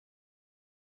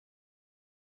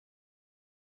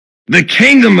The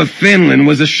Kingdom of Finland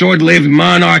was a short-lived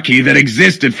monarchy that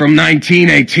existed from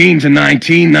 1918 to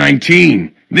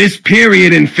 1919. This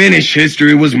period in Finnish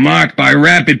history was marked by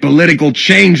rapid political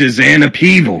changes and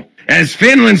upheaval, as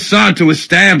Finland sought to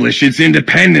establish its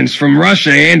independence from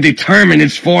Russia and determine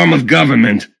its form of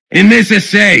government. In this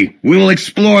essay, we will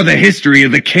explore the history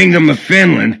of the Kingdom of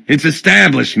Finland, its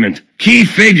establishment, key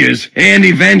figures, and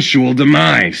eventual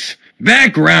demise.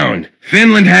 Background: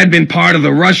 Finland had been part of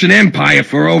the Russian Empire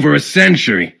for over a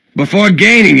century, before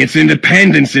gaining its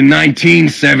independence in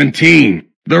 1917.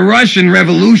 The Russian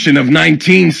Revolution of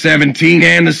 1917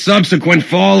 and the subsequent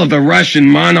fall of the Russian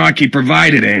monarchy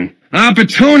provided an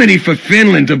opportunity for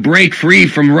Finland to break free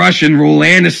from Russian rule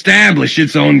and establish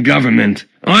its own government.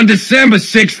 On December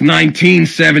 6,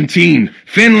 1917,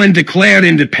 Finland declared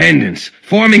independence,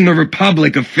 forming the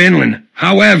Republic of Finland.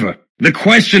 However, the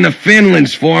question of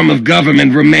Finland's form of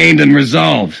government remained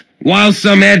unresolved. While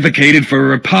some advocated for a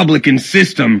republican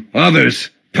system, others,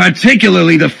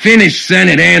 particularly the Finnish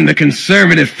Senate and the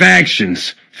conservative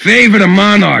factions, favored a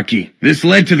monarchy. This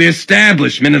led to the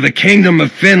establishment of the Kingdom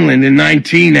of Finland in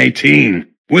 1918,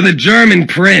 with a German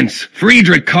prince,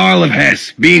 Friedrich Karl of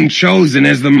Hesse, being chosen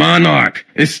as the monarch.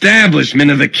 Establishment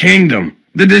of the kingdom.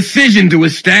 The decision to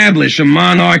establish a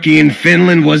monarchy in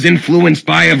Finland was influenced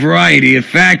by a variety of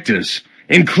factors,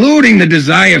 including the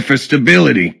desire for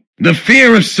stability, the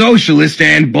fear of socialist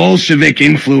and Bolshevik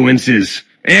influences,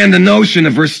 and the notion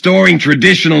of restoring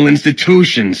traditional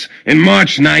institutions. In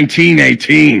March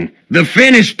 1918, the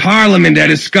Finnish parliament at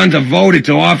Eduskunta voted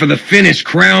to offer the Finnish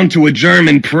crown to a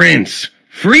German prince,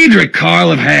 Friedrich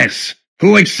Karl of Hesse,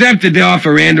 who accepted the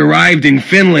offer and arrived in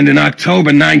Finland in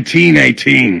October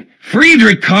 1918.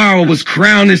 Friedrich Karl was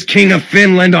crowned as King of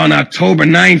Finland on October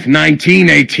 9,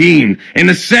 1918, in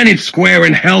the Senate Square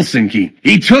in Helsinki.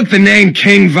 He took the name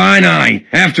King Vainai,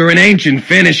 after an ancient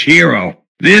Finnish hero.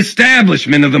 The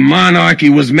establishment of the monarchy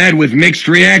was met with mixed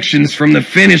reactions from the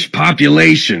Finnish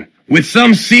population, with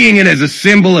some seeing it as a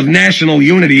symbol of national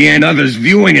unity and others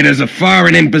viewing it as a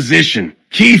foreign imposition.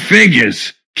 Key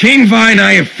figures. King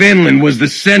Vainai of Finland was the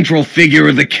central figure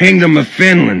of the Kingdom of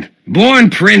Finland. Born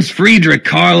Prince Friedrich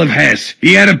Karl of Hesse,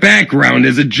 he had a background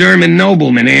as a German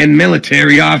nobleman and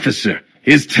military officer.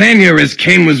 His tenure as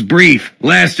king was brief,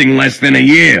 lasting less than a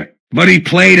year, but he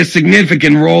played a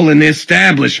significant role in the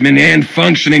establishment and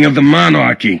functioning of the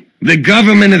monarchy. The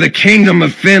government of the Kingdom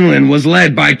of Finland was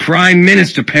led by Prime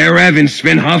Minister Per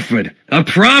Svenhufvud, a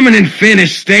prominent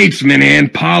Finnish statesman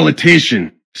and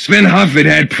politician. Svenhufvud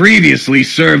had previously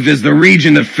served as the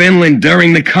regent of Finland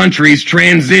during the country's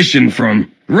transition from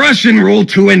Russian rule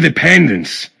to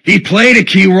independence. He played a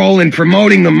key role in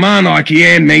promoting the monarchy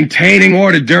and maintaining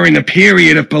order during a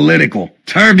period of political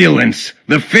turbulence,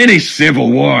 the Finnish Civil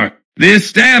War. The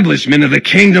establishment of the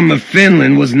Kingdom of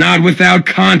Finland was not without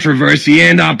controversy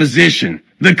and opposition.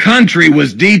 The country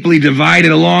was deeply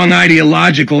divided along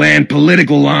ideological and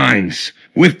political lines,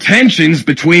 with tensions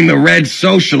between the Red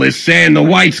Socialists and the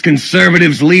White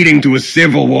Conservatives leading to a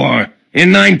civil war.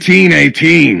 In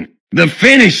 1918, the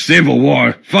Finnish Civil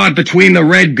War, fought between the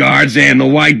Red Guards and the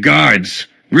White Guards,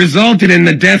 resulted in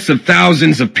the deaths of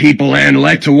thousands of people and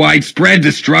led to widespread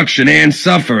destruction and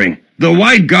suffering. The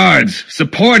White Guards,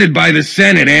 supported by the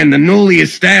Senate and the newly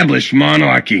established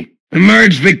monarchy,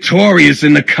 emerged victorious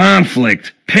in the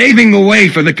conflict, paving the way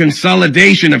for the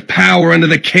consolidation of power under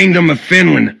the Kingdom of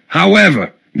Finland.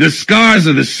 However, the scars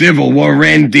of the Civil War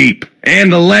ran deep,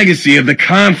 and the legacy of the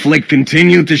conflict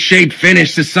continued to shape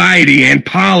Finnish society and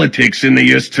politics in the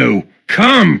years to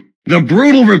come. The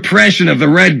brutal repression of the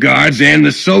Red Guards and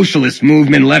the socialist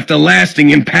movement left a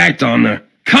lasting impact on the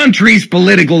country's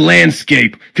political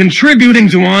landscape, contributing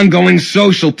to ongoing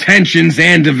social tensions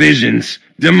and divisions.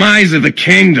 Demise of the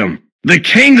kingdom. The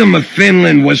Kingdom of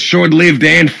Finland was short-lived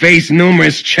and faced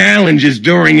numerous challenges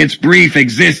during its brief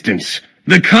existence.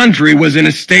 The country was in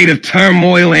a state of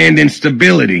turmoil and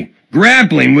instability,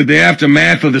 grappling with the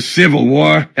aftermath of the Civil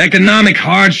War, economic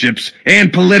hardships,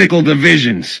 and political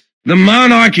divisions. The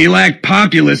monarchy lacked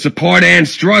popular support and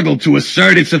struggled to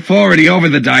assert its authority over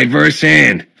the diverse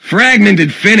and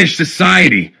fragmented Finnish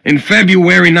society. In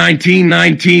February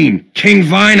 1919, King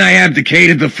Vainai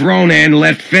abdicated the throne and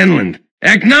left Finland,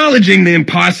 acknowledging the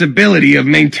impossibility of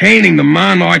maintaining the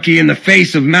monarchy in the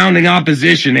face of mounting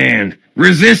opposition and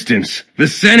resistance. The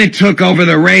Senate took over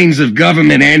the reins of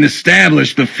government and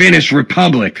established the Finnish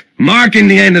Republic, marking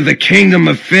the end of the Kingdom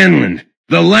of Finland.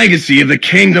 The legacy of the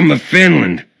Kingdom of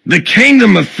Finland. The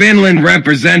Kingdom of Finland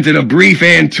represented a brief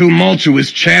and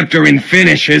tumultuous chapter in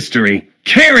Finnish history,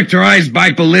 characterized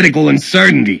by political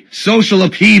uncertainty, social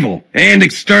upheaval, and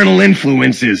external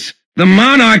influences. The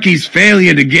monarchy's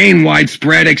failure to gain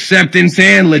widespread acceptance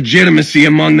and legitimacy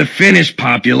among the Finnish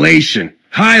population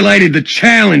highlighted the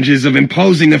challenges of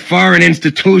imposing a foreign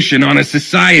institution on a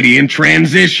society in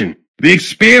transition. The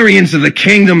experience of the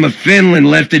Kingdom of Finland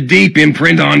left a deep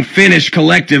imprint on Finnish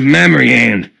collective memory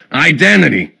and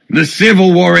identity. The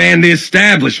Civil War and the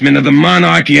establishment of the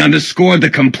monarchy underscored the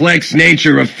complex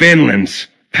nature of Finland's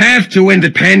path to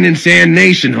independence and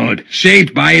nationhood,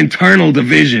 shaped by internal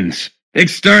divisions,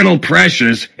 external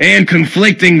pressures, and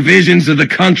conflicting visions of the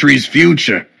country's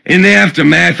future. In the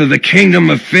aftermath of the Kingdom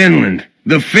of Finland,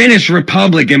 the Finnish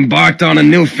Republic embarked on a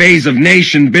new phase of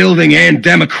nation-building and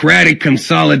democratic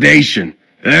consolidation.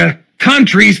 The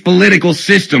country's political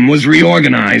system was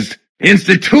reorganized,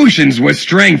 institutions were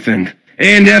strengthened,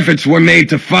 and efforts were made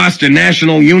to foster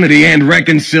national unity and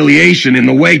reconciliation in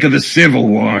the wake of the Civil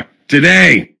War.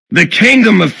 Today, the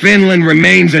Kingdom of Finland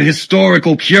remains a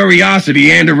historical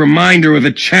curiosity and a reminder of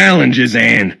the challenges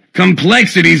and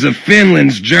complexities of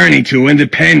Finland's journey to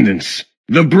independence.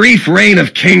 The brief reign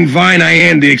of King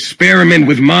Vainaja and the experiment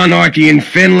with monarchy in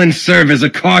Finland serve as a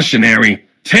cautionary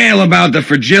tale about the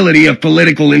fragility of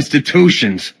political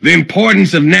institutions, the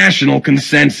importance of national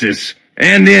consensus,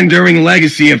 and the enduring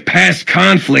legacy of past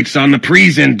conflicts on the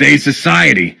present-day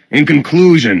society. In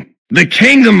conclusion, the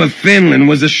Kingdom of Finland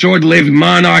was a short-lived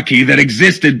monarchy that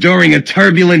existed during a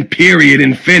turbulent period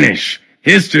in Finnish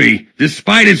history,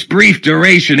 despite its brief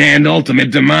duration and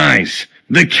ultimate demise.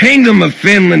 The Kingdom of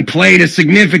Finland played a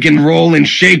significant role in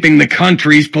shaping the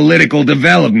country's political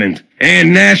development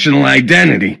and national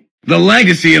identity. The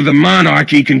legacy of the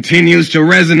monarchy continues to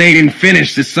resonate in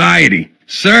Finnish society,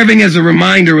 serving as a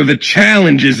reminder of the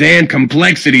challenges and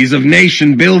complexities of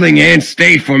nation building and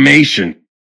state formation.